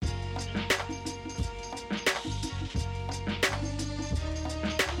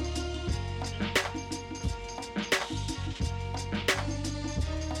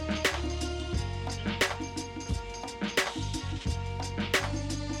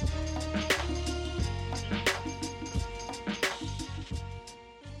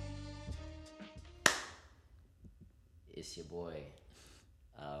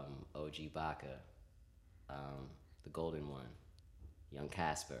OGBaka, the Golden One, Young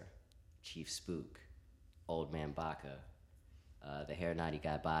Casper, Chief Spook, Old Man Baka, the Hair Naughty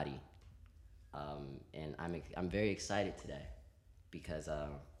Guy Body. And I'm very excited today because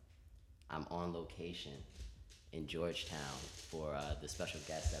I'm on location in Georgetown for the special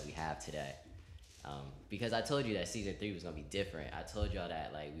guest that we have today. Because I told you that season 3 was gonna be different. I told y'all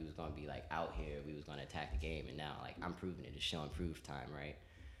that like we was gonna be like out here, we was gonna attack the game, and now like I'm proving it. It's showing proof time, right?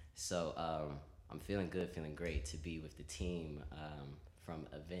 So I'm feeling good, feeling great to be with the team from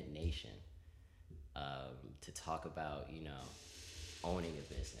Event Nation to talk about owning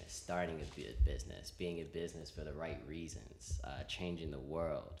a business, starting a business, being a business for the right reasons, changing the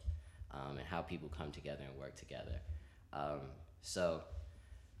world, and how people come together and work together. So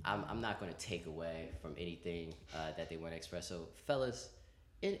I'm not going to take away from anything that they want to express. So, fellas,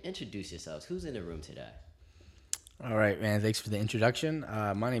 introduce yourselves. Who's in the room today? All right, man. Thanks for the introduction.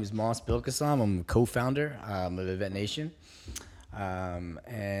 My name is Moss Bilkasam. I'm a co-founder of Event Nation.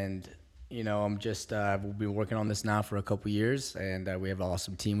 And, I'm just, we've been working on this now for a couple years, and we have an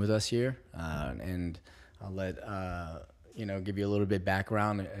awesome team with us here. And I'll let, give you a little bit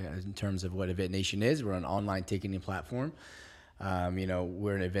background in terms of what Event Nation is. We're an online ticketing platform.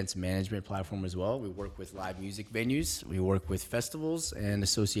 We're an events management platform as well. We work with live music venues. We work with festivals and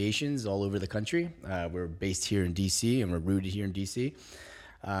associations all over the country. We're based here in DC, and we're rooted here in DC.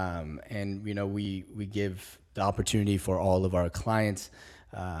 We give the opportunity for all of our clients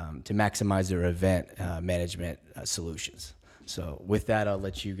to maximize their event management solutions. So with that, I'll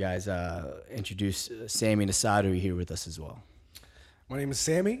let you guys introduce Sammy and Asad, who are here with us as well. My name is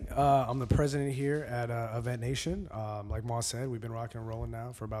Sammy. I'm the president here at Event Nation. Like Moss said, we've been rocking and rolling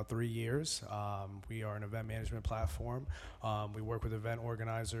now for about 3 years. We are an event management platform. We work with event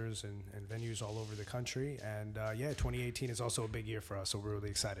organizers and venues all over the country. And 2018 is also a big year for us, so we're really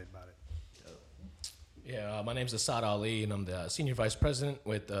excited about it. Yeah, my name's Asad Ali, and I'm the senior vice president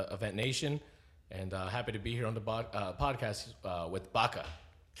with Event Nation. And happy to be here on the podcast with Baka.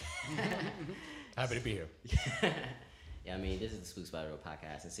 Happy to be here. Yeah, I mean, this is the Spookspod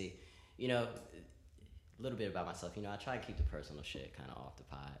podcast, and see, a little bit about myself. I try to keep the personal shit kind of off the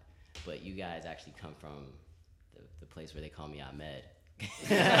pod, but you guys actually come from the place where they call me Ahmed.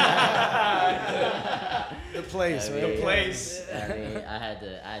 The place, right? The place. I mean, I had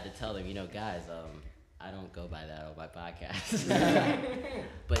to tell them, guys, I don't go by that on my podcast.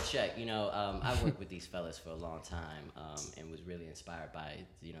 But check, I've worked with these fellas for a long time, and was really inspired by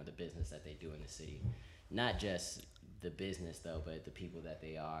the business that they do in the city, not just the business though, but the people that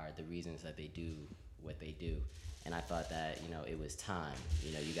they are, the reasons that they do what they do. And I thought that, it was time.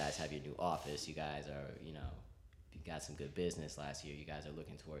 You guys have your new office. You guys are, you got some good business last year. You guys are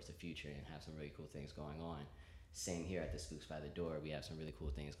looking towards the future and have some really cool things going on. Same here at the Spooks by the Door. We have some really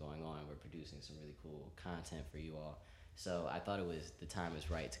cool things going on. We're producing some really cool content for you all. So I thought the time was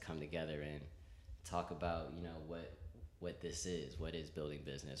right to come together and talk about, what this is, what is building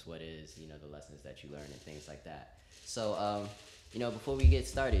business, what is, the lessons that you learn and things like that. So, before we get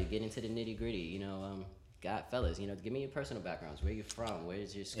started, get into the nitty gritty, fellas, give me your personal backgrounds. Where you're from?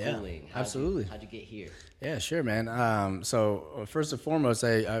 Where's your schooling? Yeah, absolutely. How'd you get here? Yeah, sure, man. So first and foremost,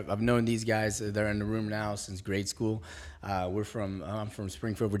 I've known these guys. They're in the room now since grade school. I'm from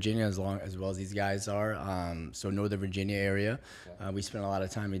Springfield, Virginia, as well as these guys are. So Northern Virginia area. Okay. We spent a lot of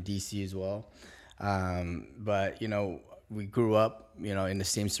time in DC as well. But we grew up, in the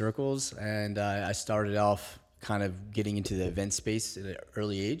same circles, and I started off kind of getting into the event space at an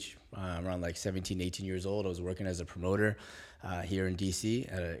early age, around like 17, 18 years old. I was working as a promoter here in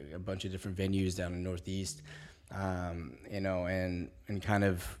DC at a bunch of different venues down in the Northeast, and kind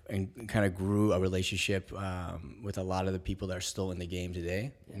of grew a relationship with a lot of the people that are still in the game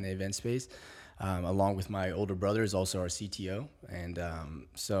today in the event space. Along with my older brother is also our CTO, and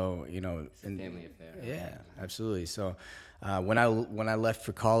so it's a family affair. Yeah, absolutely. So when I left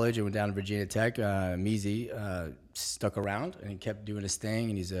for college and went down to Virginia Tech, Meezy stuck around and kept doing his thing,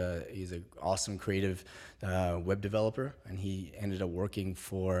 and he's a awesome creative web developer, and he ended up working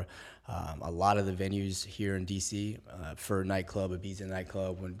for a lot of the venues here in DC, for nightclub, Ibiza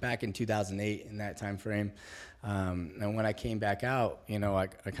nightclub, when back in 2008 in that time frame. And when I came back out, I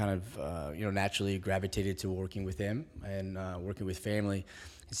kind of naturally gravitated to working with him and working with family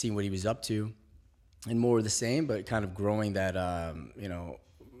and seeing what he was up to, and more of the same, but kind of growing that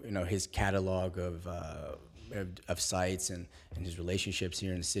his catalog of sites and his relationships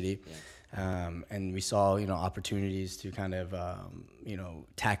here in the city. Yeah. And we saw opportunities to kind of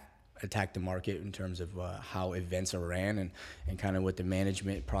attack the market in terms of how events are ran and kind of what the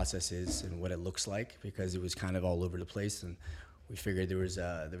management process is and what it looks like, because it was kind of all over the place, and we figured there was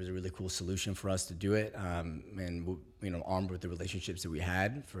a really cool solution for us to do it. And armed with the relationships that we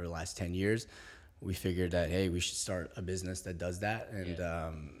had for the last 10 years, we figured that, hey, we should start a business that does that, and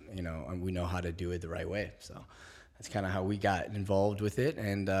and we know how to do it the right way. So that's kind of how we got involved with it.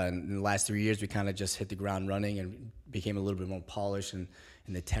 And in the last 3 years, we kind of just hit the ground running and became a little bit more polished in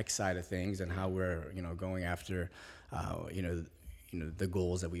the tech side of things, and how we're going after the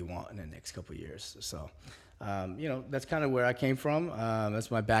goals that we want in the next couple of years. So that's kind of where I came from. That's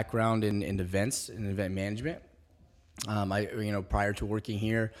my background in events and event management. Prior to working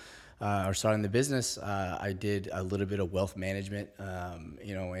here or starting the business, I did a little bit of wealth management,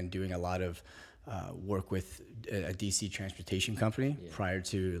 and doing a lot of work with a DC transportation company prior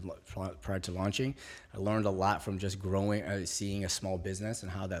to launching. I learned a lot from just growing, seeing a small business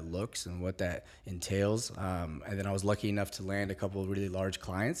and how that looks and what that entails. And then I was lucky enough to land a couple of really large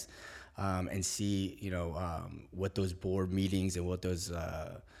clients, and see what those board meetings and what those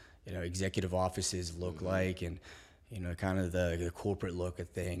executive offices look like, and kind of the corporate look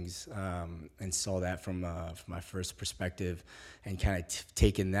at things, and saw that from my first perspective, and kind of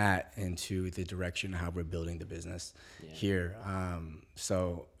taken that into the direction of how we're building the business here. I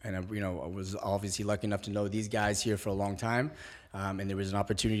was obviously lucky enough to know these guys here for a long time, and there was an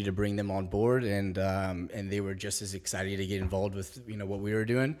opportunity to bring them on board, and they were just as excited to get involved with what we were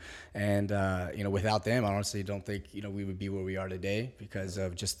doing, and without them, I honestly don't think we would be where we are today, because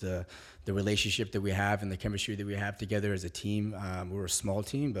of just the relationship that we have and the chemistry that we have together as a team. We're a small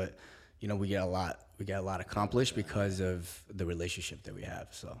team, but we get a lot accomplished because of the relationship that we have.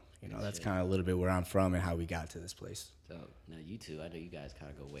 So that's kind of a little bit where I'm from and how we got to this place. So now you two, I know you guys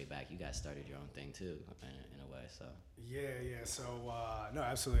kind of go way back. You guys started your own thing too, in a way. So Yeah. So no,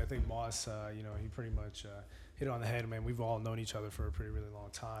 absolutely. I think Moss, he pretty much hit it on the head. Man, we've all known each other for a pretty really long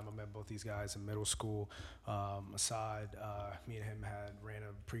time. I met both these guys in middle school. Asad, me and him ran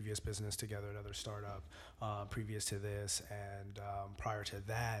a previous business together, another startup, previous to this, and prior to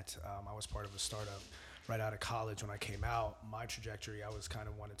that, I was part of a startup right out of college. When I came out, my trajectory, I was kind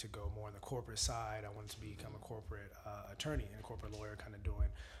of wanted to go more on the corporate side. I wanted to become a corporate attorney and a corporate lawyer, kind of doing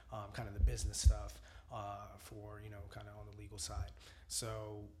kind of the business stuff for, kind of on the legal side.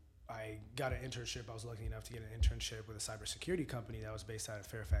 So I got an internship. I was lucky enough to get an internship with a cybersecurity company that was based out of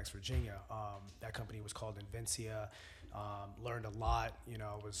Fairfax, Virginia. That company was called Invencia. Learned a lot.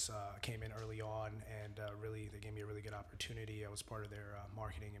 Came in early on, and really they gave me a really good opportunity. I was part of their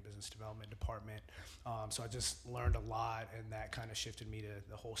marketing and business development department. So I just learned a lot, and that kind of shifted me to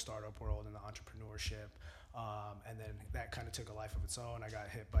the whole startup world and the entrepreneurship. And then that kind of took a life of its own. I got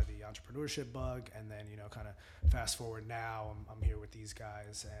hit by the entrepreneurship bug, and then kind of fast forward now, I'm here with these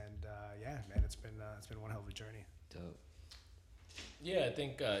guys, and man, it's been one hell of a journey. dope. Yeah, I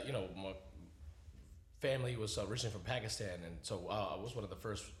think my family was originally from Pakistan, and so I was one of the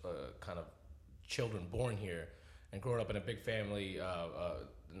first kind of children born here. And growing up in a big family,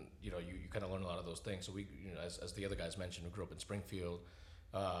 you kind of learn a lot of those things. So we, as the other guys mentioned, we grew up in Springfield.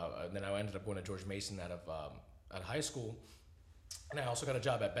 And then I ended up going to George Mason out of high school, and I also got a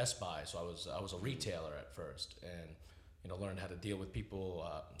job at Best Buy. So I was a retailer at first, and learned how to deal with people,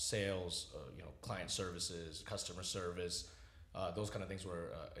 sales, client services, customer service. Those kind of things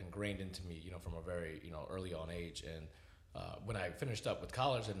were ingrained into me, from a very early on age. And when I finished up with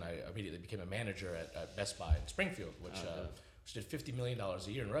college, and I immediately became a manager at Best Buy in Springfield, which did $50 million a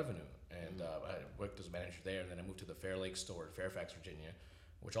year in revenue. And I worked as a manager there, and then I moved to the Fair Lake store in Fairfax, Virginia,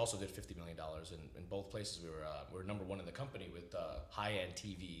 which also did $50 million. And in both places, we were number one in the company with high-end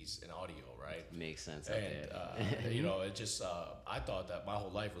TVs and audio, right? Makes sense. And it just I thought that my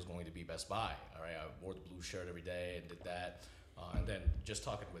whole life was going to be Best Buy. All right, I wore the blue shirt every day and did that. And then just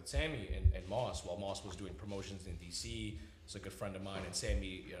talking with Sammy and Moss, while Moss was doing promotions in DC, is a good friend of mine, and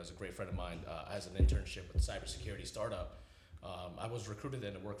Sammy is a great friend of mine, has an internship with a cybersecurity startup. I was recruited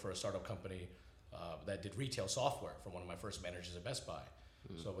then to work for a startup company that did retail software from one of my first managers at Best Buy.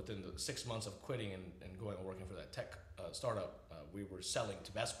 So within the 6 months of quitting and going and working for that tech startup, we were selling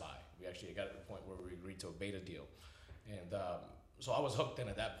to Best Buy. We actually got to the point where we agreed to a beta deal. And so I was hooked in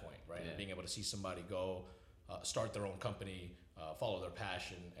at that point, right? And being able to see somebody go start their own company, follow their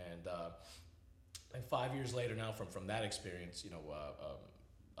passion. And 5 years later now from that experience,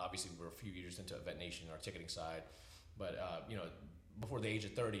 obviously we're a few years into Event Nation, our ticketing side. But, before the age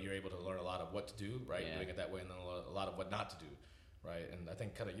of 30, you're able to learn a lot of what to do, right? Doing it that way, and then a lot of what not to do. Right, and I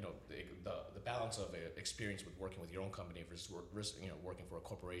think kind of the balance of experience with working with your own company versus working for a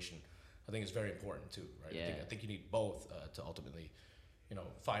corporation, I think is very important too. Right, Yeah. I think you need both to ultimately,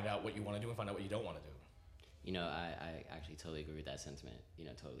 find out what you want to do and find out what you don't want to do. I actually totally agree with that sentiment.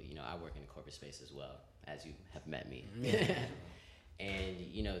 Totally. I work in the corporate space as well, as you have met me.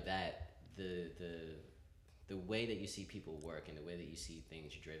 and that the way that you see people work and the way that you see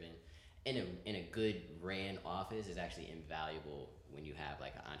things driven in a good ran office is actually invaluable when you have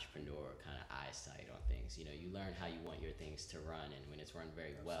like an entrepreneur kind of eyesight on things. You learn how you want your things to run, and when it's run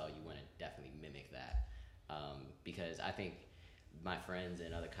very well, you want to definitely mimic that. Because I think my friends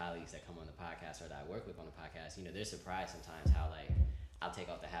and other colleagues that come on the podcast or that I work with on the podcast, they're surprised sometimes how like I'll take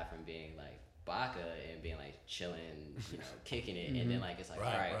off the hat from being like Baka and being like chilling, kicking it, and then like it's like all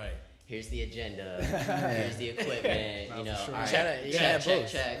right. Here's the agenda. Here's the equipment. Sure. All right, check.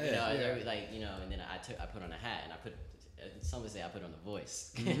 And then I put on a hat, and I put. Some would say I put on the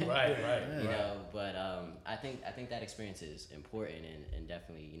voice. Right. But I think that experience is important, and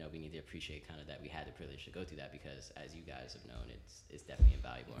definitely we need to appreciate kind of that we had the privilege to go through that, because as you guys have known, it's definitely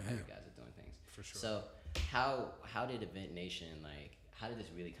invaluable in how you guys are doing things. For sure. So how did Event Nation how did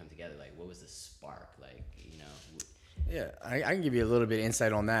this really come together? Like, what was the spark? Yeah, I can give you a little bit of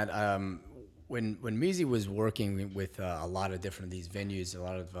insight on that. When Meezy was working with a lot of different of these venues, a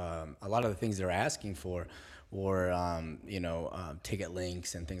lot of the things they're asking for were ticket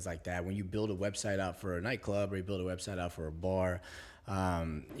links and things like that. When you build a website out for a nightclub or you build a website out for a bar,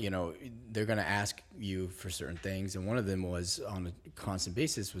 they're gonna ask you for certain things, and one of them was on a constant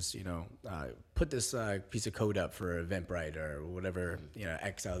basis was put this piece of code up for Eventbrite or whatever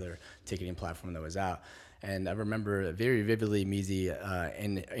X other ticketing platform that was out. And I remember very vividly Meezy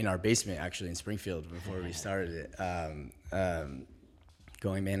in our basement, actually in Springfield, before we started it,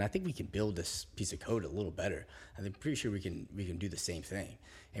 going, man, I think we can build this piece of code a little better. I'm pretty sure we can do the same thing.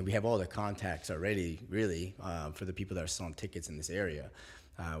 And we have all the contacts already, really, for the people that are selling tickets in this area.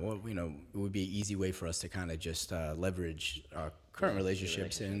 It would be an easy way for us to kind of just leverage our current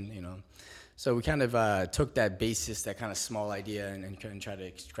relationships, and so we kind of took that basis, that kind of small idea, and tried to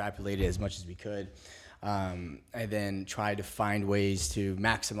extrapolate it as much as we could. And then try to find ways to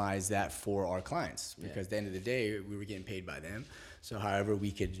maximize that for our clients, because at the end of the day, we were getting paid by them. So however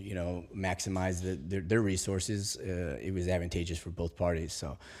we could, maximize their resources, it was advantageous for both parties.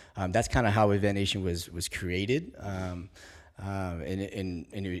 So that's kind of how Event Nation was created, and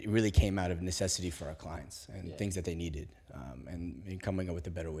it really came out of necessity for our clients and things that they needed, and coming up with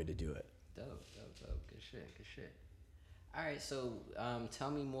a better way to do it. Dope. Good shit. All right, so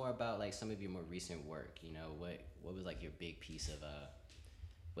tell me more about like some of your more recent work. What was like your big piece of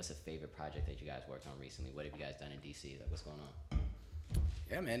what's a favorite project that you guys worked on recently? What have you guys done in DC? Like, what's going on?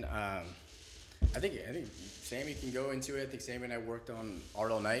 Yeah, man. I think Sammy can go into it. I think Sammy and I worked on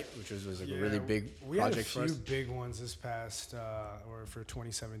Art All Night, which was a really big project for us. We had a few big ones this past or for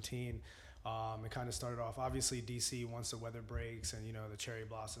 2017. It kind of started off, obviously, DC, once the weather breaks and the cherry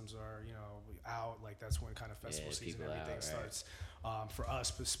blossoms are out, like that's when kind of festival season, everything starts. For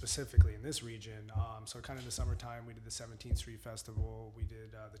us specifically in this region, so kind of in the summertime, we did the 17th Street Festival. We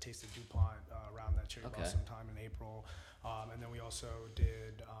did the Taste of DuPont around that cherry blossom time in April. And then we also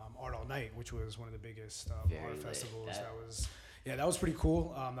did Art All Night, which was one of the biggest art festivals. That was pretty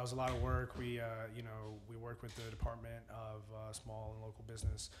cool. That was a lot of work. We worked with the Department of Small and Local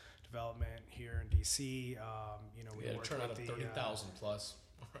Business Development here in DC. We had a turnout of 30,000 plus.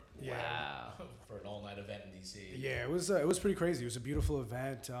 Wow. For an all-night event in DC. Yeah, it was pretty crazy. It was a beautiful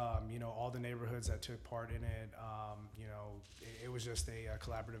event. All the neighborhoods that took part in it. It was just a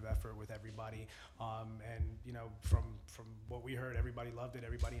collaborative effort with everybody. From what we heard, everybody loved it.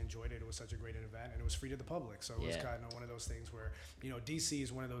 Everybody enjoyed it. It was such a great event, and it was free to the public. So it was kind of one of those things where DC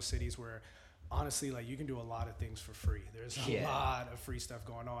is one of those cities where, honestly, like you can do a lot of things for free. There's a lot of free stuff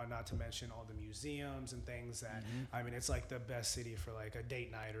going on, not to mention all the museums and things that, I mean, it's like the best city for like a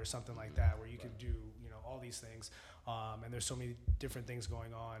date night or something like that, where you can do, all these things. And there's so many different things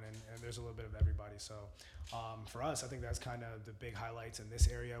going on, and there's a little bit of everybody. So for us, I think that's kind of the big highlights in this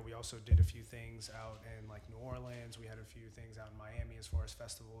area. We also did a few things out in like New Orleans. We had a few things out in Miami as far as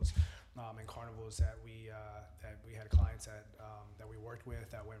festivals and carnivals that we had clients that we worked with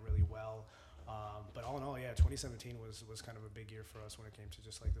that went really well. But all in all, 2017 was kind of a big year for us when it came to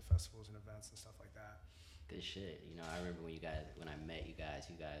just like the festivals and events and stuff like that. Good shit. I remember when I met you guys,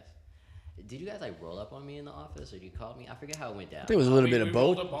 did you guys like roll up on me in the office, or did you call me? I forget how it went down. I think it was a little bit of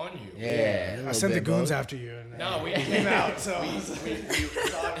both. We rolled up on you. Yeah. I sent the goons after you. And, we came out. So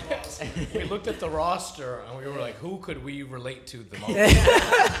we looked at the roster and we were like, who could we relate to the most?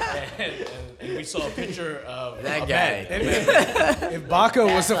 and we saw a picture of that guy. If Baka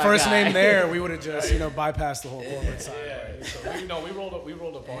was the first name there, we would have just bypassed the whole corporate side. Yeah. So we rolled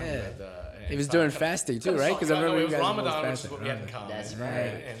up on you. He was doing fasting too, right? Because I remember it you was guys Ramadan, both which is what we had in common. That's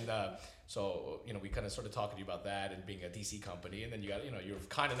right. So we kind of started talking to you about that and being a DC company, and then you were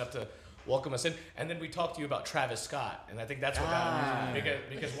kind enough to welcome us in, and then we talked to you about Travis Scott, and I think that's what got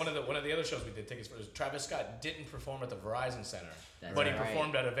because one of the other shows we did tickets for was Travis Scott didn't perform at the Verizon Center, but he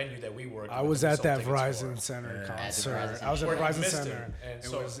performed at a venue that we worked. I was at that Verizon Center concert. I was at Verizon Center. And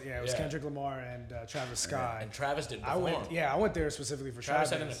it was Kendrick Lamar and Travis Scott. And Travis didn't perform. I went there specifically for Travis.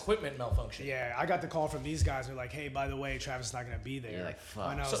 Travis had an equipment malfunction. Yeah, I got the call from these guys. They're like, "Hey, by the way, Travis is not gonna be there." You're like,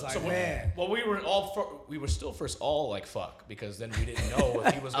 fuck. And I was man. Well, we were still first all like fuck because then we didn't know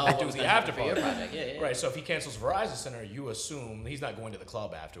if he was going to do the after party. Yeah. Right. So if he cancels Verizon Center, you assume he's not going to the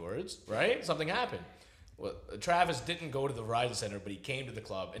club afterwards, right? Something happened. Well, Travis didn't go to the Verizon Center, but he came to the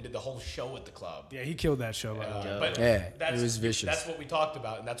club and did the whole show at the club. Yeah, he killed that show. By the way. But it was vicious. That's what we talked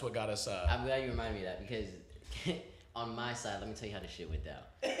about, and that's what got us. I'm glad you reminded me of that because on my side, let me tell you how the shit went down.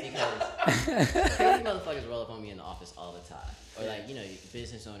 Because crazy motherfuckers roll up on me in the office all the time, or like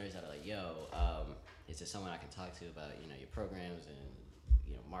business owners that are like, "Yo, is there someone I can talk to about your programs and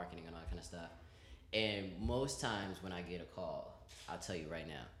marketing and all that kind of stuff?" And most times when I get a call, I'll tell you right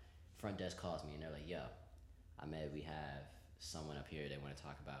now, front desk calls me and they're like, "Yo, Ahmed, we have someone up here they want to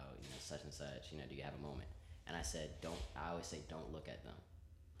talk about such and such. Do you have a moment?" And I said, "Don't." I always say, "Don't look at them."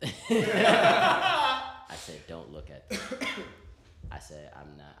 I said, "Don't look at them." I said,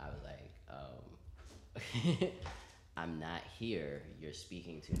 "I'm not." I was like, "I'm not here. You're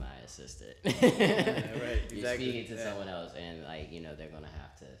speaking to my assistant. Right. You're speaking to someone else, and they're gonna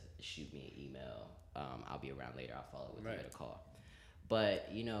have to shoot me an email. I'll be around later. I'll follow with you at a call." But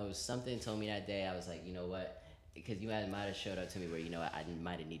something told me that day. I was like, you know what? Because you might have showed up to me where I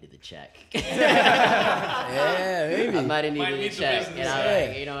might have needed the check. Yeah, maybe. I might have needed the check,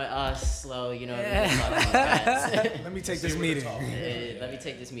 and I was like, slow. Let me take this meeting. Let me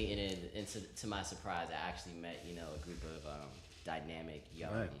take this meeting, and to my surprise, I actually met a group of dynamic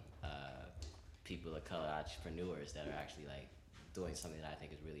young people of color entrepreneurs that are actually doing something that I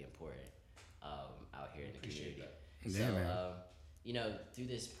think is really important out here in the community. Yeah, man. Through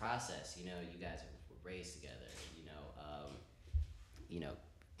this process, you guys were raised together.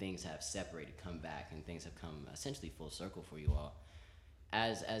 Things have separated, come back, and things have come essentially full circle for you all.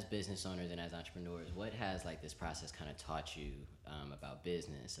 As business owners and as entrepreneurs, what has this process kind of taught you about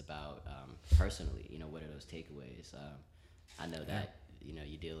business, about personally? What are those takeaways? I know that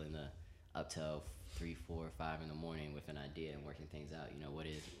you deal in the up till 3, 4, 5 in the morning with an idea and working things out. What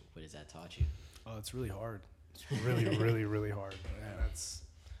has that taught you? Oh, it's really hard. It's really, really, really hard.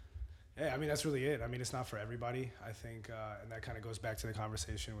 That's really it. It's not for everybody, I think, and that kind of goes back to the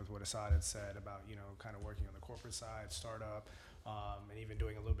conversation with what Asad had said about, kind of working on the corporate side, startup, and even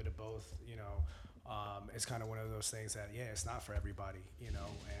doing a little bit of both, it's kind of one of those things that, it's not for everybody, and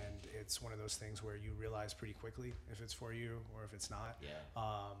it's one of those things where you realize pretty quickly if it's for you or if it's not. Yeah.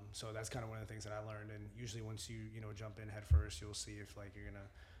 So that's kind of one of the things that I learned, and usually once you, jump in head first, you'll see if you're going to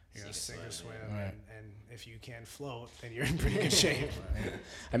sink or swim, and if you can float, then you're in pretty good shape.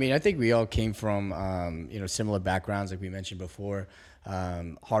 I think we all came from similar backgrounds, like we mentioned before.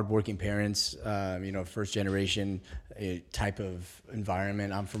 Hardworking parents, first generation type of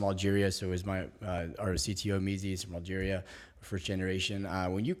environment. I'm from Algeria, so is my our CTO Mizi is from Algeria, first generation.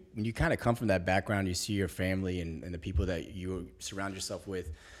 When you kind of come from that background, you see your family and the people that you surround yourself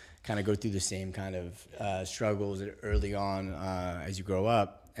with kind of go through the same kind of struggles early on as you grow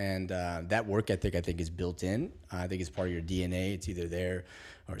up. And that work ethic, I think, is built in. I think it's part of your DNA. It's either there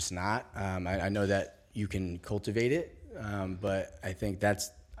or it's not. I know that you can cultivate it, but I think that's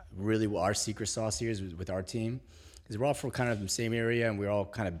really what our secret sauce here is with our team, because we're all from kind of the same area and we're all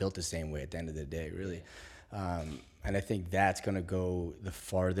kind of built the same way at the end of the day, really. And I think that's going to go the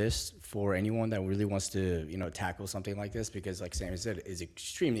farthest for anyone that really wants to, tackle something like this, because like Sammy said, it's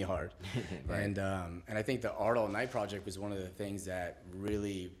extremely hard. Right. And I think the Art All Night project was one of the things that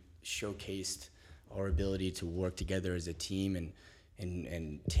really showcased our ability to work together as a team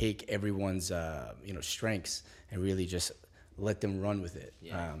and take everyone's, strengths and really just let them run with it.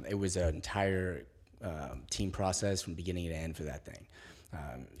 Yeah. It was an entire team process from beginning to end for that thing.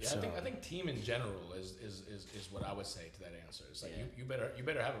 I think team in general is what I would say to that answer. It's like you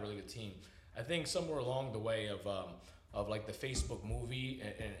better have a really good team. I think somewhere along the way of like the Facebook movie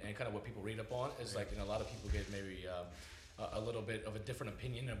and kind of what people read up on is a lot of people get maybe a little bit of a different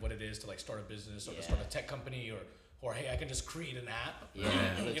opinion of what it is to start a business or to start a tech company or hey, I can just create an app. Yeah,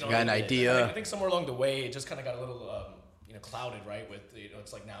 you got an idea. I think somewhere along the way it just kind of got a little clouded, right? With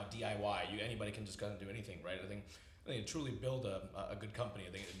it's like now DIY. Anybody can just go and do anything, right? I think truly build a good company.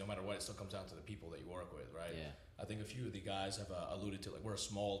 I think no matter what, it still comes down to the people that you work with, right? Yeah. I think a few of the guys have alluded to we're a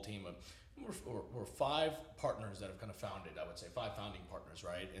small team of we're 5 partners that have kind of founded. I would say 5 founding partners,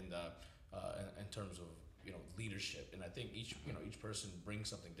 right? In terms of leadership, and I think each person brings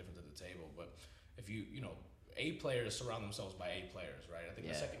something different to the table. But if A players surround themselves by A players, right? I think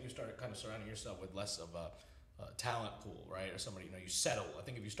the second you start kind of surrounding yourself with less of a talent pool, right, or somebody, you settle. I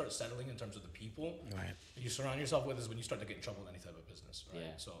think if you start settling in terms of the people you surround yourself with is when you start to get in trouble in any type of business, right?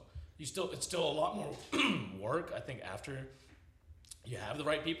 Yeah. So it's still a lot more work, I think, after you have the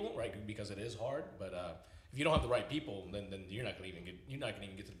right people, right? Because it is hard, but if you don't have the right people, then you're not gonna even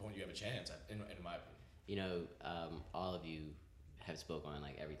get to the point you have a chance, in my opinion. All of you have spoke on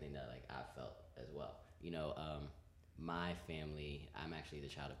like everything that like I felt as well. My family, I'm actually the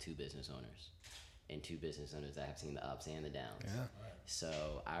child of two business owners, and two business owners that have seen the ups and the downs. Yeah.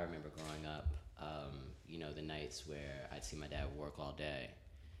 So I remember growing up, the nights where I'd see my dad work all day,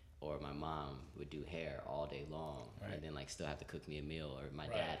 or my mom would do hair all day long, and then like still have to cook me a meal, or my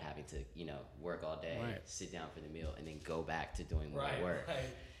dad having to work all day, sit down for the meal, and then go back to doing more work.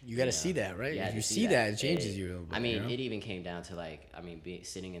 You got to see that, right? Yeah, if you see that, it changes you a little bit. I mean, it even came down to like,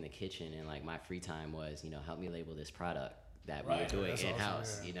 sitting in the kitchen, and like my free time was, help me label this product that we were doing in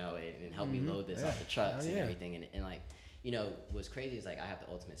house, and help me load this off the trucks and everything, and like, what's crazy is like I have the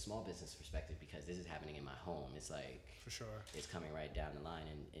ultimate small business perspective because this is happening in my home. It's like, For sure. it's coming right down the line,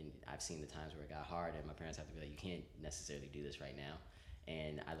 and I've seen the times where it got hard, and my parents have to be like, you can't necessarily do this right now.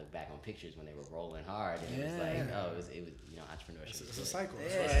 And I look back on pictures when they were rolling hard, and it was like, it was entrepreneurship. It's a cycle.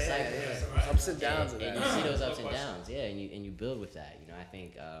 It's a cycle. Ups and downs. And you see those ups and downs, and you build with that. I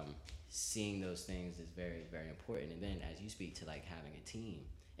think seeing those things is very, very important. And then as you speak to like having a team,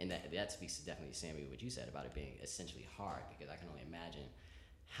 and that speaks to definitely, Sammy, what you said about it being essentially hard, because I can only imagine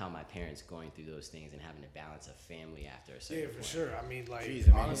how my parents going through those things and having to balance a family after a certain point. For sure. I mean, like,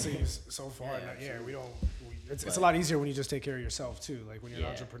 Jeez, honestly, so far, it's a lot easier when you just take care of yourself, too. Like, when you're an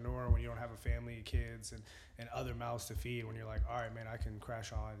entrepreneur, when you don't have a family, kids, and other mouths to feed, when you're like, all right, man, I can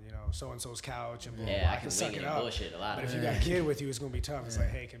crash on, so-and-so's couch and blah, blah, blah. I can suck it up. Bullshit a lot. But if you got a kid with you, it's going to be tough. It's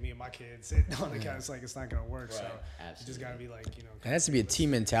like, hey, can me and my kid sit on the couch? It's like, it's not going to work. So you just got to be like, It has to be a team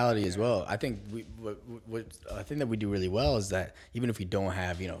mentality as well. I think what I think that we do really well is that even if we don't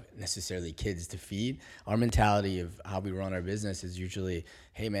have, necessarily kids to feed, our mentality of how we run our business is usually,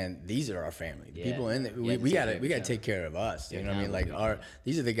 hey man, these are our family. The people in we gotta take care of us. You know what I mean? Like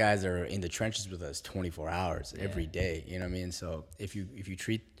these are the guys that are in the trenches with us 24 hours every day. You know what I mean? So if you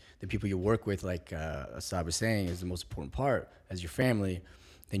treat the people you work with like Asad was saying is the most important part as your family,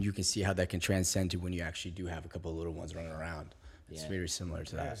 then you can see how that can transcend to when you actually do have a couple of little ones running around. It's very similar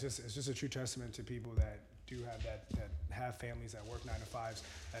to that. It's just a true testament to people that do have that have families that work 9 to 5s,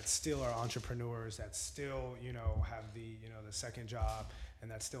 that still are entrepreneurs, that still have the the second job,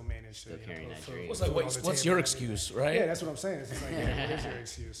 and that still manage to what's your excuse, right? Yeah, that's what I'm saying. It's just like, what is your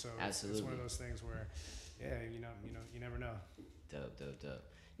excuse? So Absolutely. It's one of those things where you never know. Dope.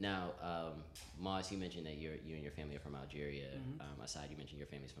 Now, Moss, you mentioned that you and your family are from Algeria. Asad, you mentioned your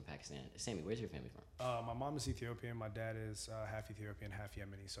family's from Pakistan. Sammy, where's your family from? My mom is Ethiopian. My dad is half Ethiopian, half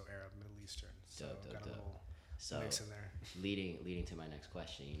Yemeni, so Arab, Middle Eastern. So got a little mix in there. Leading to my next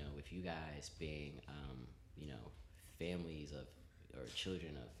question, with you guys being, families of, or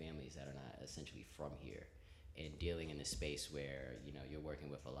children of families that are not essentially from here, and dealing in a space where, you're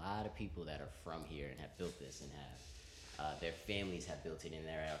working with a lot of people that are from here and have built this and have their families have built it, and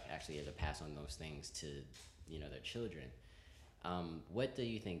they're actually able to pass on those things to, their children. What do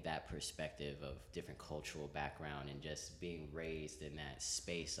you think that perspective of different cultural background and just being raised in that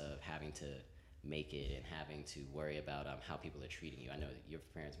space of having to make it and having to worry about how people are treating you? I know that your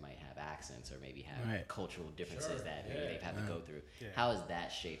parents might have accents or maybe have cultural differences that maybe they've had to go through. How has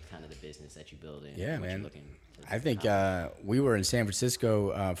that shaped kind of the business that you build in? Yeah, what man. You're looking I think we were in San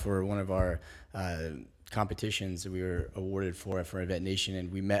Francisco for one of our competitions that we were awarded for Event Nation,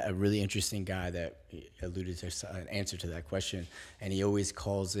 and we met a really interesting guy that alluded to an answer to that question, and he always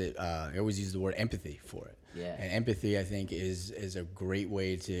calls it, he always uses the word empathy for it. Yeah. And empathy, I think, is a great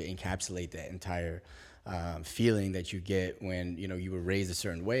way to encapsulate that entire feeling that you get when you were raised a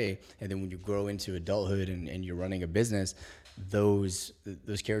certain way, and then when you grow into adulthood and you're running a business, those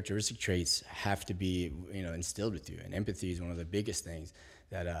characteristic traits have to be instilled with you. And empathy is one of the biggest things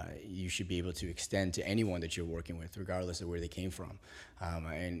that you should be able to extend to anyone that you're working with, regardless of where they came from.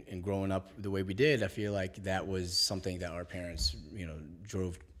 And growing up the way we did, I feel like that was something that our parents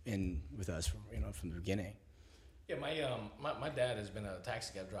drove in with us from the beginning. Yeah, my dad has been a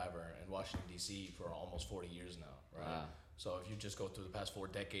taxi cab driver in Washington, D.C. for almost 40 years now, right? Wow. So if you just go through the past 4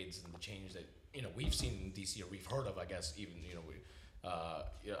 decades and the change that we've seen in D.C. or we've heard of, I guess, even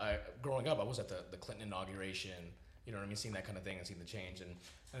growing up, I was at the Clinton inauguration, seeing that kind of thing and seeing the change.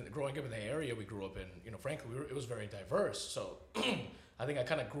 And growing up in the area we grew up in, frankly, it was very diverse. So I think I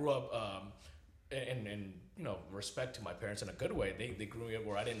kind of grew up and respect to my parents in a good way. They grew me up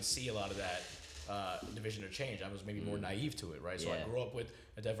where I didn't see a lot of that division or change. I was maybe more naive to it, right? So I grew up with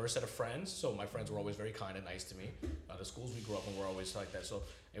a diverse set of friends. So my friends were always very kind and nice to me. The schools we grew up in were always like that. So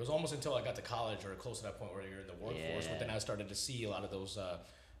it was almost until I got to college or close to that point where you're in the workforce, but then I started to see a lot of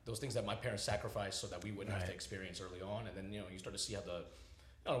those things that my parents sacrificed so that we wouldn't have to experience early on. And then you start to see how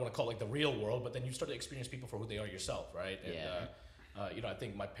I don't want to call it like the real world, but then you start to experience people for who they are yourself, right? And I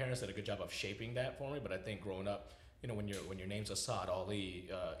think my parents did a good job of shaping that for me. But I think growing up, when your name's Asad, Ali,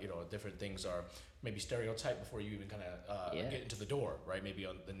 different things are maybe stereotyped before you even kind of get into the door, right? Maybe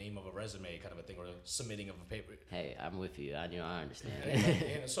on the name of a resume kind of a thing, or the submitting of a paper. Hey, I'm with you. I understand.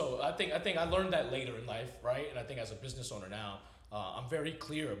 And so I think I learned that later in life, right? And I think as a business owner now, I'm very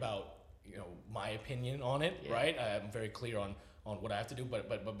clear about my opinion on it, right? I'm very clear on what I have to do,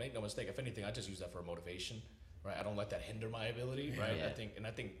 but make no mistake. If anything, I just use that for motivation, right? I don't let that hinder my ability, right? I think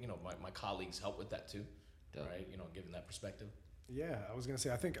my colleagues help with that too. Right, given that perspective. Yeah, I was gonna say,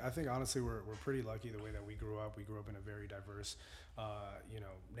 I think honestly we're pretty lucky the way that we grew up. We grew up in a very diverse,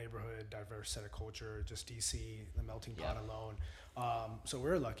 neighborhood, diverse set of culture. Just DC, the melting pot alone. So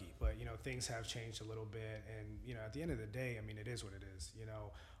we're lucky, but things have changed a little bit, and at the end of the day, I mean, it is what it is.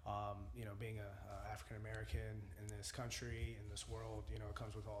 Being a African American in this country, in this world, it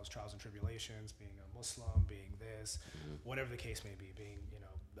comes with all its trials and tribulations. Being a Muslim, being this, whatever the case may be, being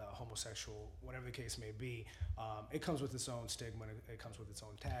homosexual, whatever the case may be, it comes with its own stigma. It comes with its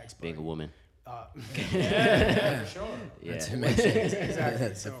own tags. Being a woman. For sure. Yeah.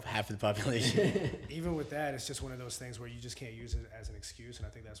 Exactly. So half of the population. Even with that, it's just one of those things where you just can't use it as an excuse, and I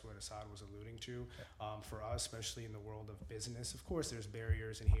think that's what Asad was alluding to. For us, especially in the world of business, of course, there's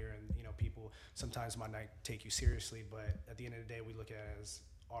barriers in here, and people sometimes might not take you seriously, but at the end of the day, we look at it as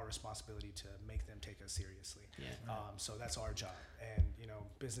our responsibility to make them take us seriously. So that's our job. And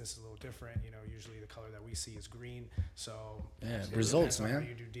business is a little different. Usually the color that we see is green. So results, man. How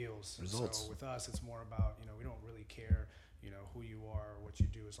you do deals. Results. So with us, it's more about we don't really care who you are or what you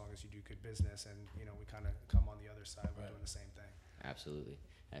do, as long as you do good business. And we kind of come on the other side. We're doing the same thing. Absolutely.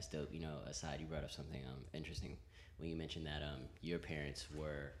 That's dope. Aside, you brought up something interesting when you mentioned that your parents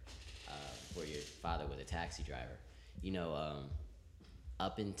were your father was a taxi driver.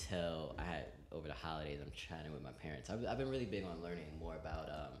 Up until I had over the holidays, I'm chatting with my parents. I've been really big on learning more about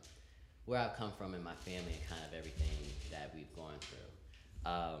where I've come from in my family and kind of everything that we've gone through.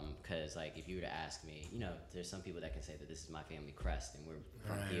 Because if you were to ask me, there's some people that can say that this is my family crest and we're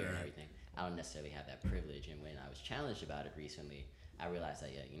from here and everything. I don't necessarily have that privilege. And when I was challenged about it recently, I realized that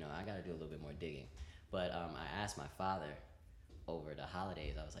I got to do a little bit more digging. But I asked my father over the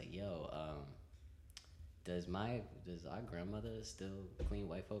holidays. I was like, yo. Does our grandmother still clean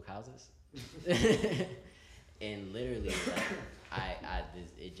white folk houses? And literally,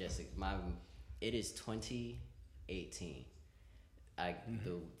 it is 2018.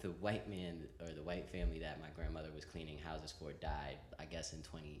 The white man or the white family that my grandmother was cleaning houses for died, I guess in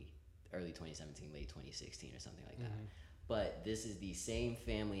early 2017, late 2016 or something like that. But this is the same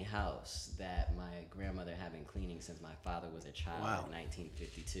family house that my grandmother had been cleaning since my father was a child in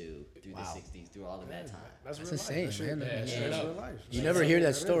 1952 through the 60s, through all of that time. That's insane, man. That's real life. You never hear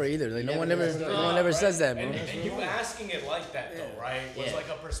that story either. No one ever says that, bro. And you asking it like that, though, right? Was like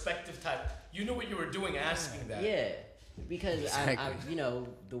a perspective type. You knew what you were doing asking that. Yeah. Because exactly.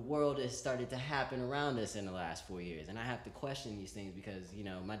 The world has started to happen around us in the last 4 years, and I have to question these things because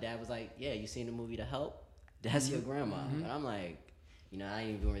my dad was like, "Yeah, you seen the movie The Help? That's your grandma." And I'm like, I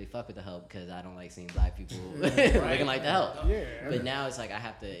didn't even really fuck with The Help because I don't like seeing black people looking like The Help. Yeah. But now it's like I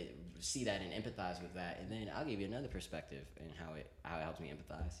have to see that and empathize with that, and then I'll give you another perspective and how it helps me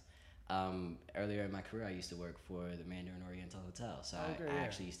empathize. Earlier in my career, I used to work for the Mandarin Oriental Hotel, so I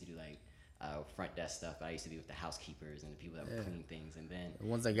actually used to do front desk stuff, but I used to be with the housekeepers and the people that would clean things, and then the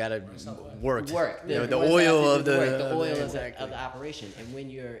ones that gotta work. The oil of the operation. And when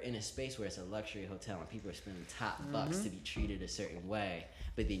you're in a space where it's a luxury hotel and people are spending top bucks to be treated a certain way,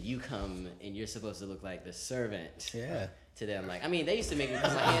 but then you come and you're supposed to look like the servant to them. They used to make me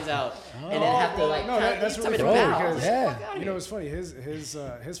put my hands out and then have to that's really funny because it's funny.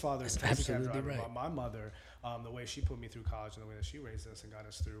 His father's a taxi cab driver. Right. My mother, the way she put me through college and the way that she raised us and got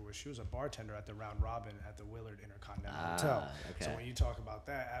us through was she was a bartender at the Round Robin at the Willard Intercontinental Hotel. Okay. So when you talk about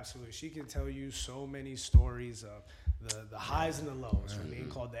that, absolutely, she can tell you so many stories of the highs and the lows, from being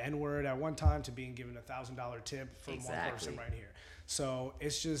called the N-word at one time to being given $1,000 tip from one person right here. So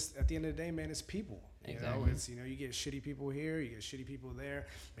it's just, at the end of the day, man, it's people. It's you get shitty people here, you get shitty people there.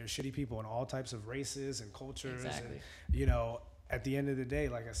 There's shitty people in all types of races and cultures, and at the end of the day,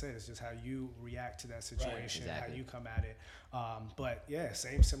 like I said, it's just how you react to that situation, exactly. how you come at it. But yeah,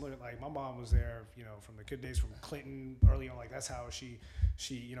 similar. Like my mom was there, you know, from the good days from Clinton early on. Like that's how she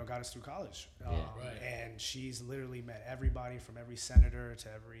you know got us through college. And she's literally met everybody from every senator to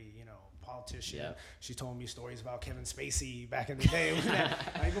every you know politician. Yeah. She told me stories about Kevin Spacey back in the day.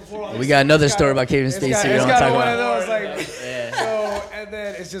 Like before all We this got another it's story about Kevin it's Spacey. got- We it's don't got talk one about. of those like so, and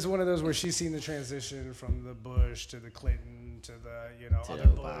then it's just one of those where she's seen the transition from the Bush to the Clinton to the you know To other the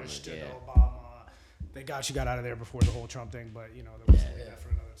Obama, Bush to yeah. the Obama. Thank God she got out of there before the whole Trump thing, but you know there was that for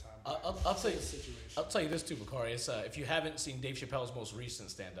another time. I'll tell you this too, Bakari. It's if you haven't seen Dave Chappelle's most recent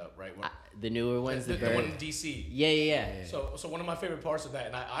stand-up, right? The newer ones, the one in DC. Yeah. So one of my favorite parts of that,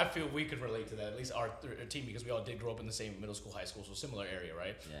 and I feel we could relate to that, at least our team, because we all did grow up in the same middle school, high school, so similar area,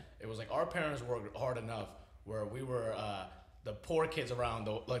 right? Yeah. It was like our parents worked hard enough where we were the poor kids around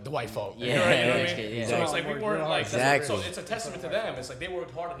the white folk. Yeah, you know what I rich mean? kid, yeah. So it's like we weren't like Exactly. So it's a testament to them. It's like they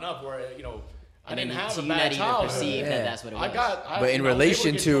worked hard enough where you know. I And didn't then have so a you bad not even childhood. perceive that Yeah. that's what it was. But in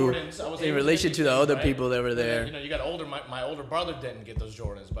relation to the other right? people that were And then, there, you know, you got older. My older brother didn't get those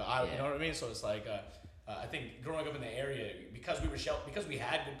Jordans, but Yeah. you know what I mean. So it's like I think growing up in the area because we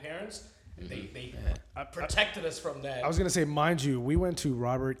had good parents, they protected us from that. I was gonna say, mind you, we went to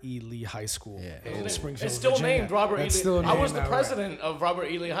Robert E. Lee High School in Springfield, It's still Virginia. named Robert E. That's Lee. still I was named the that way. president of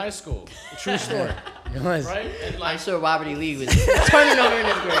Robert E. Lee High School. True story. Right? And I'm like, sure Robert E. Lee was turning over in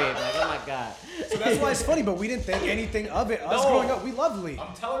his grave. Like, oh my God. So that's why it's funny, but we didn't think anything of it. Us No. growing up, we loved Lee.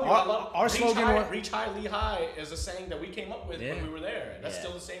 I'm telling you, our slogan Reach High, Lee High is a saying that we came up with when we were there. That's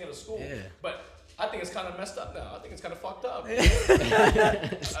still the saying of the school. Yeah. But I think it's kind of messed up now. I think it's kind of fucked up.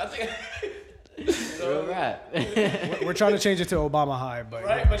 I think. Real rap. We're trying to change it to Obama High, but,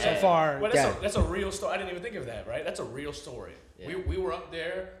 Right, but so far, but that's a real story. I didn't even think of that. Right, that's a real story. Yeah. We were up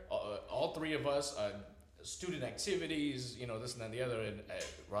there, all three of us, student activities, you know, this and that and the other, at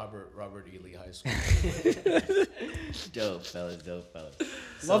Robert E. Lee High School. Dope, fellas.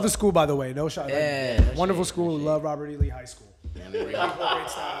 love the school, by the way. No shot. Yeah, Wonderful school. Love Robert E. Lee High School. I mean, Great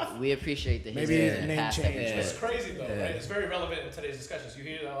stuff. we appreciate the Maybe history and name past change. It's crazy though, right? It's very relevant in today's discussions. You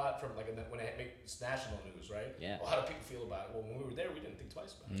hear that a lot from like when it makes national news, right? Yeah. Well, how do people feel about it? Well, when we were there, we didn't think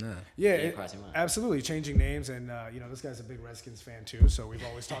twice about it. Yeah, Came across your mind. absolutely. Changing names, and you know, this guy's a big Redskins fan too. So we've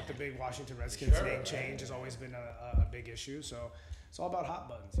always talked a big Washington Redskins name change has always been a big issue. So it's all about hot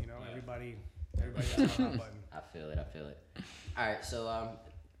buttons, you know. Everybody has a hot button. I feel it. All right, so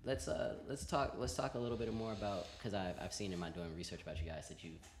let's talk a little bit more about, because I've seen in my doing research about you guys that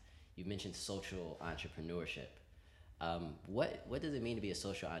you mentioned social entrepreneurship. What does it mean to be a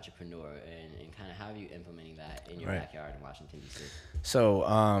social entrepreneur, and kind of how are you implementing that in your backyard in Washington D.C.?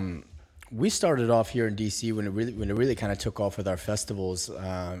 So we started off here in DC when it really kind of took off with our festivals,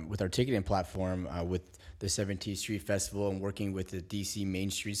 with our ticketing platform, with the 17th Street Festival, and working with the DC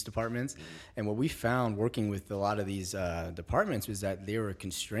Main Streets departments. And what we found working with a lot of these departments was that they were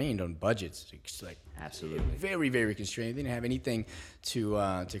constrained on budgets. It's like Absolutely. very, very constrained. They didn't have anything to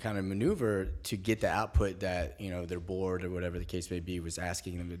kind of maneuver to get the output that, you know, their board or whatever the case may be was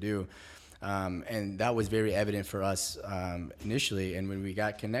asking them to do. And that was very evident for us initially. And when we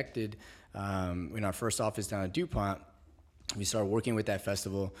got connected in our first office down at DuPont, we started working with that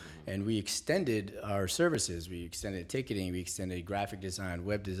festival, and we extended our services. We extended ticketing, we extended graphic design,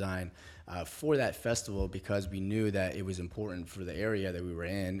 web design for that festival, because we knew that it was important for the area that we were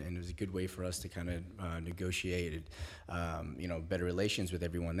in, and it was a good way for us to kind of negotiate, you know, better relations with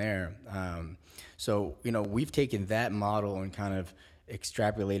everyone there. So, you know, we've taken that model and kind of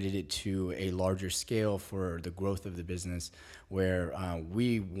extrapolated it to a larger scale for the growth of the business, where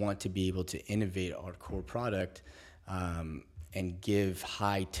we want to be able to innovate our core product and give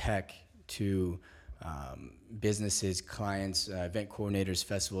high tech to businesses, clients, event coordinators,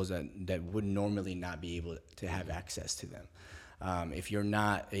 festivals that would normally not be able to have access to them. If you're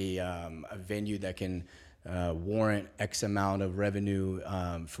not a venue that can warrant X amount of revenue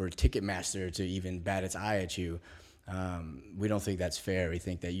for Ticketmaster to even bat its eye at you, we don't think that's fair. We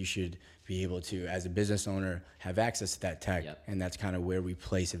think that you should be able to, as a business owner, have access to that tech, and that's kind of where we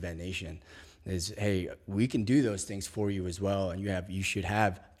place Event Nation. Is, hey, we can do those things for you as well, and you should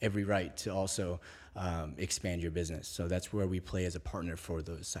have every right to also expand your business. So that's where we play as a partner for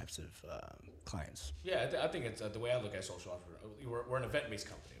those types of clients. Yeah, I think it's the way I look at social entrepreneur. We're an event-based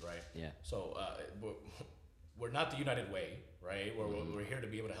company, right? Yeah. So we're not the United Way, right? We're here to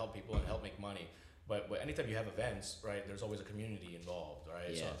be able to help people and help make money. But anytime you have events, right, there's always a community involved, right?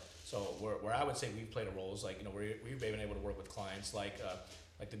 Yeah. So where I would say we've played a role is, like, you know, we've been able to work with clients like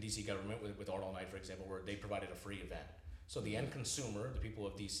the DC government with Art All Night, for example, where they provided a free event. So the end consumer, the people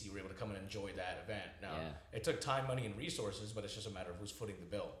of DC, were able to come and enjoy that event. Now, Yeah. it took time, money, and resources, but it's just a matter of who's footing the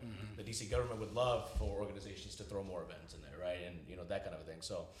bill. The DC government would love for organizations to throw more events in there, right? And that kind of a thing.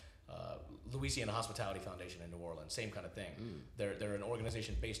 So Louisiana Hospitality Foundation in New Orleans, same kind of thing. They're an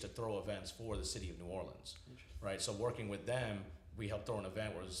organization based to throw events for the city of New Orleans, right? So working with them, we helped throw an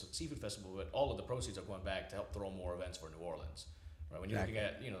event where it's a seafood festival, but all of the proceeds are going back to help throw more events for New Orleans. Right, when you're looking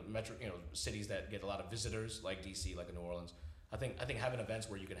at metro cities that get a lot of visitors like DC, like in New Orleans, I think having events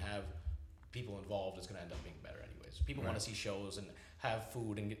where you can have people involved is going to end up being better anyways. People want to see shows and have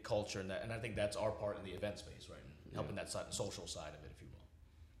food and get culture and that, and I think that's our part in the event space, right? Helping that side, social side of it, if you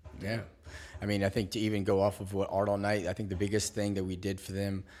will. Yeah. I mean, I think to even go off of what Art All Night, I think the biggest thing that we did for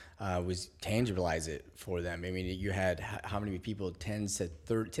them was tangibilize it for them. I mean, you had how many people, 10 to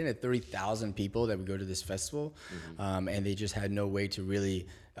 30,000 people that would go to this festival, and they just had no way to really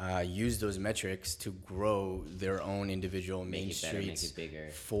use those metrics to grow their own individual main streets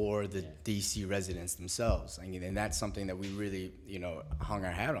for the DC residents themselves. I mean, and that's something that we really, hung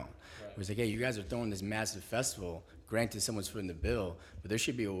our hat on. It was like, hey, you guys are throwing this massive festival. Granted, someone's footing the bill, but there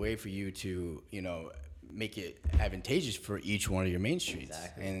should be a way for you to, make it advantageous for each one of your main streets.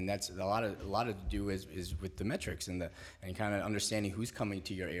 Exactly. And that's a lot to do is with the metrics and kind of understanding who's coming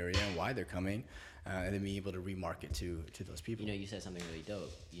to your area and why they're coming, and then being able to remarket to those people. You said something really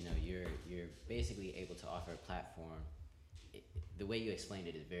dope. You're basically able to offer a platform. The way you explained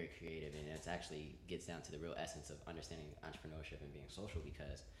it is very creative, and it actually gets down to the real essence of understanding entrepreneurship and being social,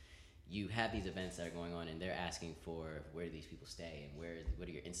 because you have these events that are going on, and they're asking for where do these people stay, and what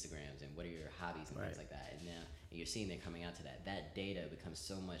are your Instagrams, and what are your hobbies, and things like that. And now you're seeing them coming out to that. That data becomes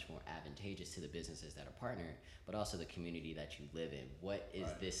so much more advantageous to the businesses that are partnered, but also the community that you live in. What is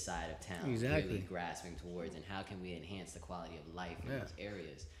this side of town really grasping towards, and how can we enhance the quality of life in those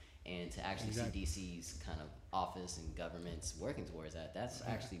areas? And to actually see DC's kind of office and governments working towards that, that's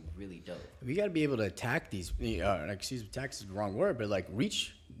actually really dope. We got to be able to attack these, attack is the wrong word, but like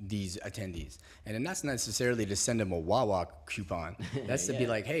reach these attendees. And then that's not necessarily to send them a Wawa coupon. That's to be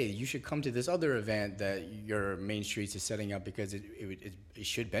like, hey, you should come to this other event that your main streets is setting up because it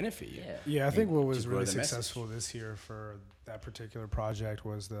should benefit you. Yeah, I think what was really successful this year for that particular project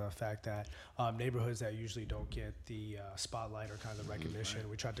was the fact that neighborhoods that usually don't get the spotlight or kind of recognition,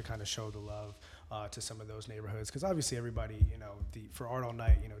 we tried to kind of show the love to some of those neighborhoods, because obviously everybody, for Art All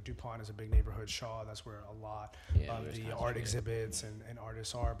Night, DuPont is a big neighborhood. Shaw, that's where a lot of the art exhibits and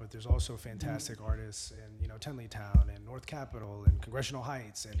artists are, but there's also fantastic artists in Tenleytown and North Capitol and Congressional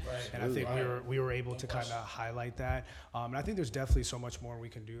Heights, and I think we were able to kind of highlight that, and I think there's definitely so much more we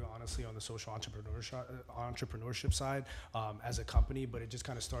can do, honestly, on the social entrepreneurship side as a company, but it just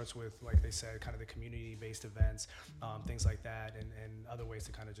kind of starts with, like they said, kind of the community-based events, things like that, and other ways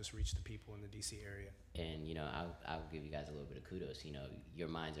to kind of just reach the people in the DC area. And I'll give you guys a little bit of kudos. Your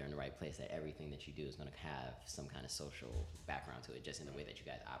minds are in the right place, that everything that you do is going to have some kind of social background to it, just in the way that you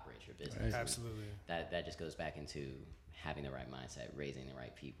guys operate your business. Absolutely. That just goes back into having the right mindset, raising the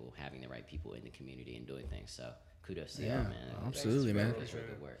right people, having the right people in the community, and doing things. So kudos to y'all, man. Absolutely, man. That's really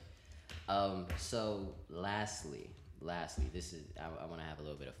good work. So lastly, this is I want to have a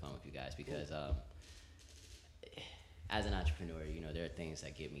little bit of fun with you guys, because as an entrepreneur, there are things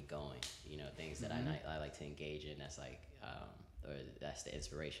that get me going, things that I like to engage in. That's like, or that's the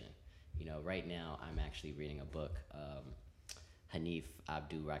inspiration. Right now I'm actually reading a book, Hanif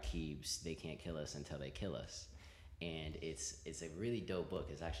Abdul Rakib's They Can't Kill Us Until They Kill Us. And it's a really dope book.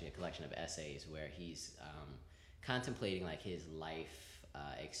 It's actually a collection of essays where he's contemplating like his life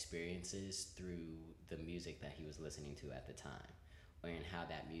experiences through the music that he was listening to at the time, and how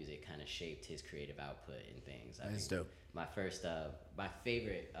that music kind of shaped his creative output and things. That's dope. My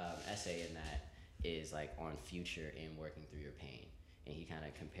favorite essay in that is like on Future and working through your pain, and he kind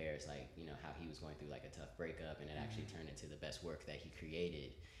of compares like how he was going through like a tough breakup, and it actually turned into the best work that he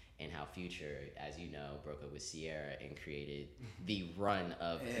created, and how Future, as you know, broke up with Sierra and created the run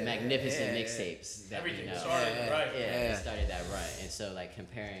of magnificent mixtapes. That, everything started it started that run, and so like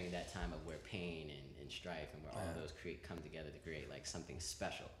comparing that time of where pain and strife and where all of those come together to create like something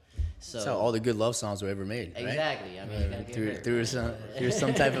special. So that's how all the good love songs were ever made. Exactly. Right? I mean, you gotta get hurt, through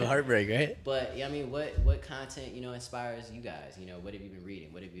some type of heartbreak, right? But I mean, what content inspires you guys? What have you been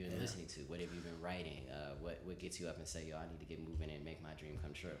reading? What have you been listening to? What have you been writing? What gets you up and say, yo, I need to get moving and make my dream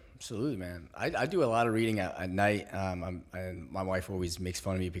come true? Absolutely, man. I do a lot of reading at night. And my wife always makes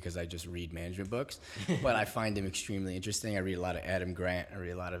fun of me because I just read management books, but I find them extremely interesting. I read a lot of Adam Grant. I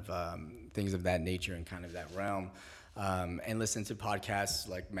read a lot of things of that nature and kind of that realm. And listen to podcasts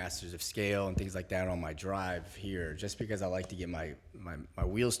like Masters of Scale and things like that on my drive here, just because I like to get my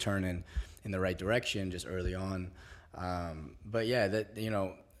wheels turning in the right direction just early on. But yeah, that,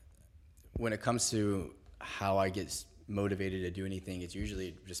 when it comes to how I get motivated to do anything, it's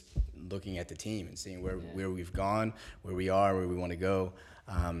usually just looking at the team and seeing where we've gone, where we are, where we want to go,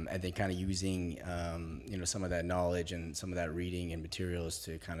 and then kind of using some of that knowledge and some of that reading and materials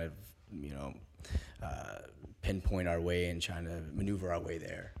to kind of pinpoint our way and trying to maneuver our way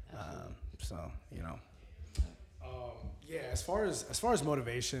there. Yeah, as far as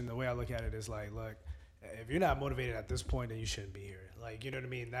motivation, the way I look at it is like, look, if you're not motivated at this point, then you shouldn't be here. Like, you know what I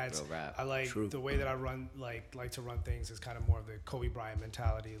mean? That's I like True. the way that I run, like to run things is kind of more of the Kobe Bryant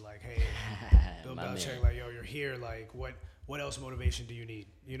mentality. Like, hey, Bill Belichick, like, yo, you're here. Like, what else motivation do you need?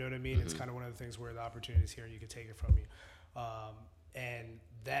 You know what I mean? It's kind of one of the things where the opportunity is here and you can take it from you. And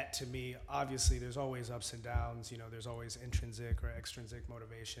that, to me, obviously, there's always ups and downs. There's always intrinsic or extrinsic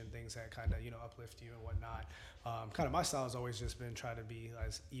motivation, things that kind of, uplift you and whatnot. Kind of my style has always just been try to be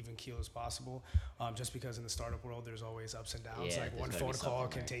as even keel as possible, just because in the startup world, there's always ups and downs. Yeah, like one gotta be phone call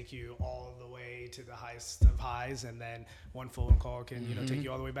can right? take you all the way to the highest of highs, and then one phone call can, take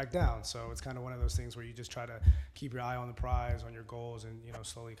you all the way back down. So it's kind of one of those things where you just try to keep your eye on the prize, on your goals, and,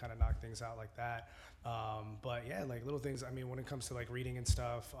 slowly kind of knock things out like that. But yeah, like little things. I mean, when it comes to like reading and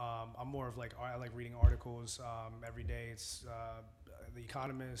stuff, I'm more of like, I like reading articles every day. It's The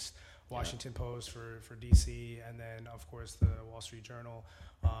Economist, Washington Post for DC, and then of course the Wall Street Journal.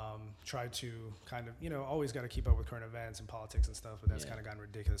 Try to kind of, always got to keep up with current events and politics and stuff, but that's kind of gotten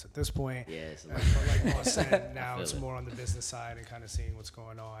ridiculous at this point. Yeah, it's But like Moss said, now it's more on the business side and kind of seeing what's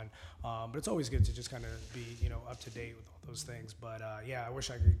going on. But it's always good to just kind of be, up to date with all those things. But yeah, I wish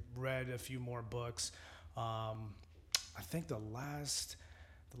I could read a few more books. I think the last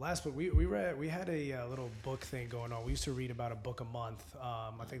book we had a little book thing going on. We used to read about a book a month.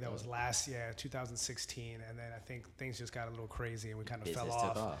 I think that was 2016, and then I think things just got a little crazy and we kind of fell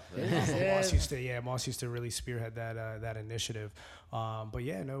off. Moss used to really spearhead that initiative. But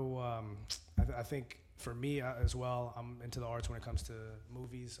yeah, no, I think for me as well, I'm into the arts when it comes to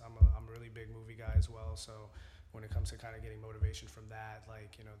movies. I'm a really big movie guy as well. So when it comes to kind of getting motivation from that,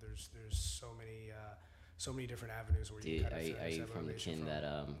 like, there's so many different avenues where you kind of are you from the kin that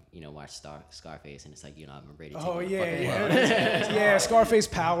watch Scarface and it's like I'm ready to take oh the yeah fucking world? yeah Scarface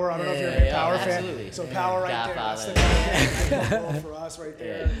Power. I don't know if you're a big Power absolutely. fan. So Power right Godfather. there. That's the for us right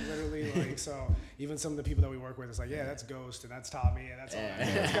there. Literally, like, so even some of the people that we work with, it's like, yeah, that's Ghost and that's Tommy and that's all that.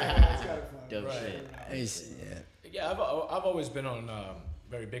 It's kind of fun. Dope Right. shit. Yeah, I've always been on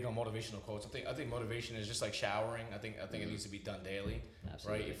very big on motivational quotes. I think motivation is just like showering. I think it needs to be done daily,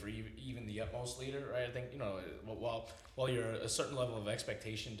 Absolutely. right? If you're even the utmost leader, right? I think while you're a certain level of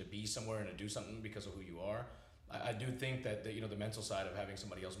expectation to be somewhere and to do something because of who you are, I do think that the mental side of having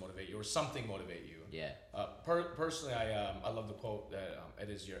somebody else motivate you or something motivate you. Yeah. Personally, I love the quote that it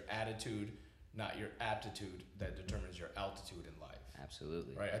is your attitude, not your aptitude, that determines your altitude in life.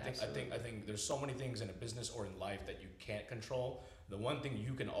 Absolutely. Right. I think there's so many things in a business or in life that you can't control. The one thing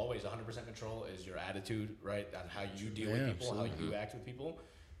you can always 100% control is your attitude, right? And how you deal with people, how you act with people,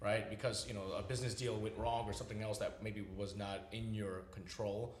 right? Because, a business deal went wrong or something else that maybe was not in your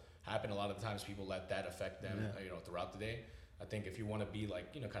control happened. A lot of times people let that affect them, throughout the day. I think if you want to be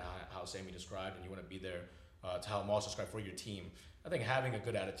like, kind of how Sammy described, and you want to be there to how Moss described for your team, I think having a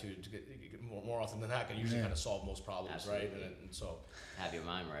good attitude more often than not can usually kind of solve most problems, Absolutely. right? And so Have your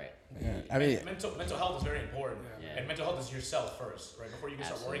mind right. Yeah. I mean, mental health is very important, Yeah. and mental health is yourself first, right? Before you can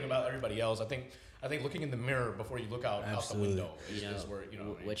start worrying about everybody else. I think looking in the mirror before you look out the window is where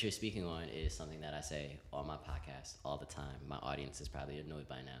what you're speaking on is something that I say on my podcast all the time. My audience is probably annoyed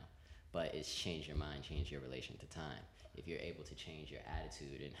by now, but it's change your mind, change your relation to time. If you're able to change your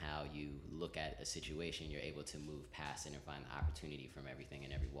attitude and how you look at a situation, you're able to move past it and find the opportunity from everything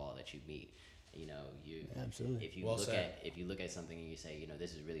and every wall that you meet. Absolutely. If you look at something and you say,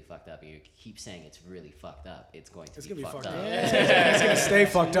 this is really fucked up, and you keep saying it's really fucked up, it's going to be fucked up. It's gonna stay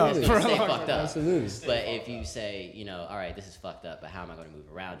fucked up. It's gonna stay fucked up. Absolutely. But if you say, all right, this is fucked up, but how am I going to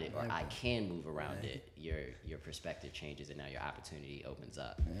move around it, or I can move around it, your perspective changes, and now your opportunity opens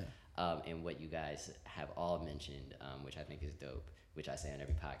up. And what you guys have all mentioned, which I think is dope, which I say on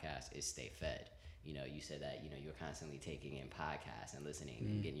every podcast, is stay fed. You said that, you're constantly taking in podcasts and listening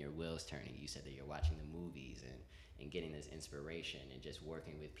and getting your wheels turning. You said that you're watching the movies and getting this inspiration and just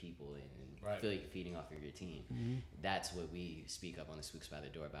working with people and feeding off of your team. That's what we speak up on the Spooks by the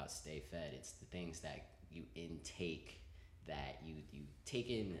Door about. Stay fed. It's the things that you intake that you take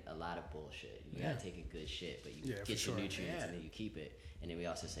in a lot of bullshit. You gotta take in good shit, but you Yeah, for get sure. your nutrients and then you keep it. And then we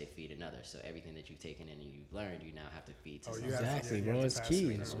also say feed another. So everything that you've taken in and you've learned, you now have to feed to Oh, you someone. have to- Exactly, you bro. have to It's pass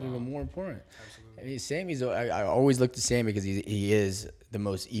key. it It's along. even more important. Absolutely. I mean, Sammy's. I always look to Sammy because he is the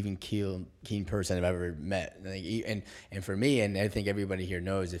most even keen person I've ever met. Like, and for me, and I think everybody here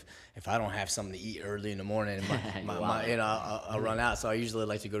knows, if I don't have something to eat early in the morning, I'll run out. So I usually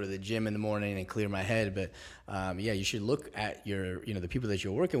like to go to the gym in the morning and clear my head. But yeah, you should look at the people that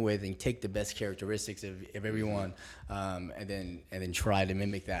you're working with and take the best characteristics of everyone, and then try to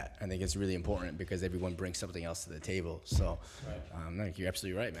mimic that. I think it's really important because everyone brings something else to the table. So, no, you're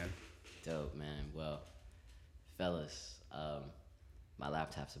absolutely right, man. Dope, man. Well, fellas, my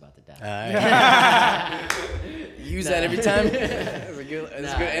laptop's about to die. Use that every time. It's a good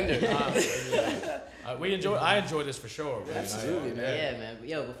ender. I enjoy this for sure, man. Absolutely, man. Yeah, man.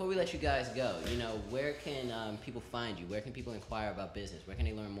 Yo, before we let you guys go, where can people find you? Where can people inquire about business? Where can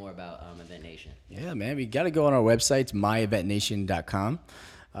they learn more about Event Nation? Yeah, man. We got to go on our website, it's myeventnation.com.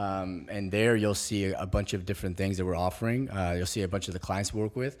 And there you'll see a bunch of different things that we're offering. You'll see a bunch of the clients we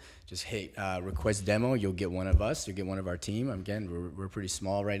work with. Just hit request demo. You'll get one of us. You'll get one of our team. Again, we're pretty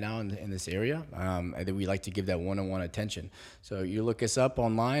small right now in this area. And then we like to give that one-on-one attention. So you look us up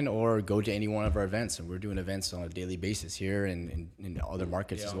online or go to any one of our events. And we're doing events on a daily basis here and in other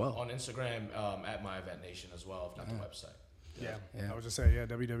markets as well. On Instagram, at My Event Nation as well, if not the website. Yeah. I would just say,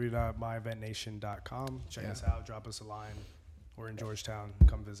 www.myeventnation.com. Check us out. Drop us a line. We're in Georgetown.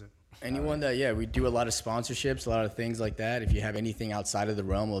 Come visit. Anyone that, we do a lot of sponsorships, a lot of things like that. If you have anything outside of the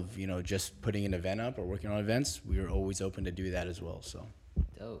realm of, just putting an event up or working on events, we are always open to do that as well. So.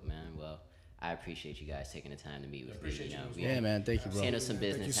 Dope, man. Well, I appreciate you guys taking the time to meet with me. Yeah, man. Thank you, bro. Handle some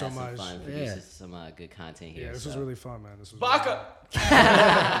business, you so have some much. fun, produce some good content here. Yeah, this was really fun, man. This was Baka!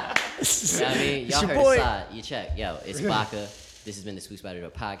 Y'all heard boy. Asad. You check. Yo, it's Baka. This has been the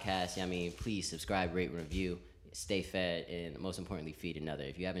Spookspod podcast. Please subscribe, rate, review. Stay fed, and most importantly, feed another.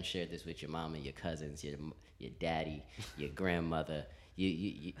 If you haven't shared this with your mama, your cousins, your daddy, your grandmother,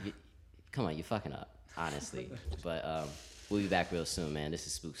 you come on, you're fucking up, honestly. But we'll be back real soon, man. This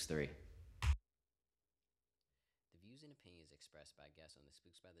is Spooks 3. The views and opinions expressed by guests on the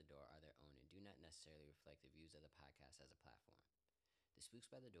Spooks by the Door are their own and do not necessarily reflect the views of the podcast as a platform. The Spooks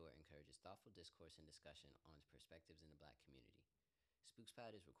by the Door encourages thoughtful discourse and discussion on perspectives in the Black community.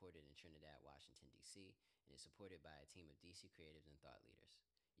 Spookspod is recorded in Trinidad, Washington, D.C., and is supported by a team of D.C. creatives and thought leaders.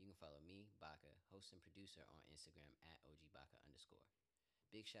 You can follow me, Baka, host and producer, on Instagram at OGBaka_.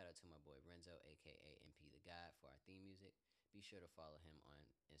 Big shout out to my boy Renzo, a.k.a. MP The God, for our theme music. Be sure to follow him on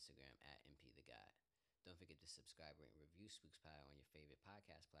Instagram at MP The God. Don't forget to subscribe, rate, and review Spookspod on your favorite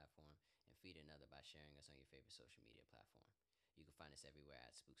podcast platform, and feed another by sharing us on your favorite social media platform. You can find us everywhere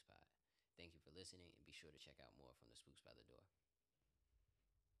at Spookspod. Thank you for listening, and be sure to check out more from the Spooks by the Door.